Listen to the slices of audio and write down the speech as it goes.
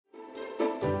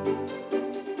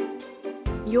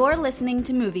You're listening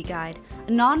to Movie Guide,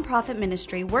 a non-profit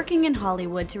ministry working in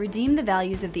Hollywood to redeem the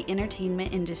values of the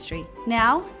entertainment industry.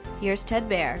 Now, here's Ted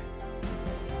Baer.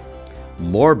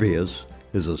 Morbius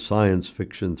is a science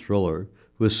fiction thriller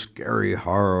with scary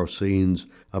horror scenes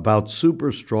about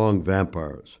super strong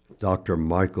vampires. Dr.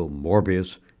 Michael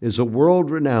Morbius is a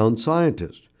world-renowned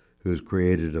scientist who has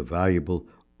created a valuable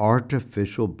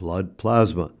artificial blood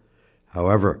plasma.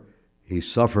 However, he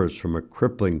suffers from a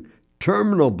crippling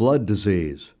terminal blood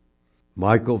disease.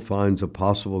 Michael finds a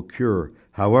possible cure.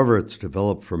 However, it's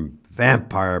developed from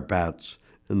vampire bats,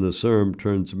 and the serum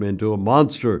turns him into a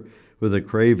monster with a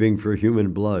craving for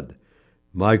human blood.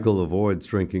 Michael avoids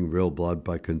drinking real blood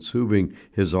by consuming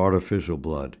his artificial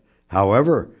blood.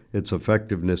 However, its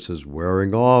effectiveness is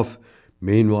wearing off.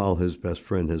 Meanwhile, his best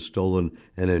friend has stolen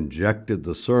and injected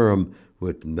the serum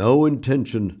with no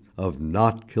intention of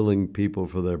not killing people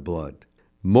for their blood.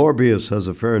 Morbius has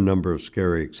a fair number of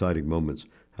scary, exciting moments.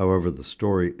 However, the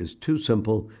story is too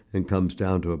simple and comes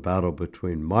down to a battle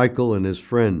between Michael and his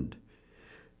friend.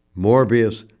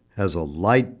 Morbius has a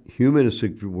light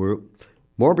humanistic worldview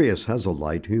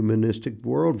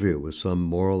with some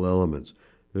moral elements.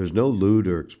 There's no lewd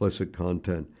or explicit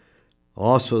content.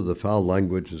 Also, the foul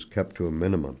language is kept to a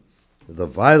minimum. The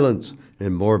violence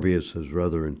in Morbius is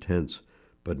rather intense,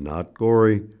 but not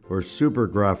gory or super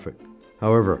graphic.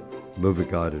 However, Movie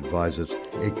Guide advises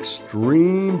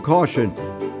extreme caution.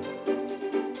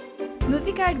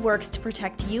 Movie Guide works to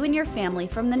protect you and your family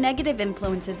from the negative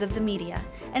influences of the media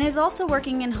and is also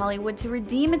working in Hollywood to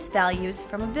redeem its values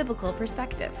from a biblical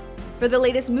perspective. For the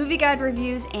latest Movie Guide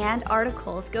reviews and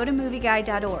articles, go to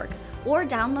movieguide.org or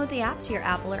download the app to your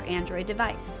Apple or Android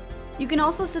device. You can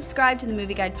also subscribe to the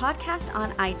Movie Guide podcast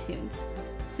on iTunes.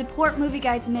 Support Movie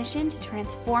Guide's mission to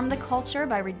transform the culture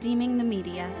by redeeming the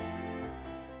media.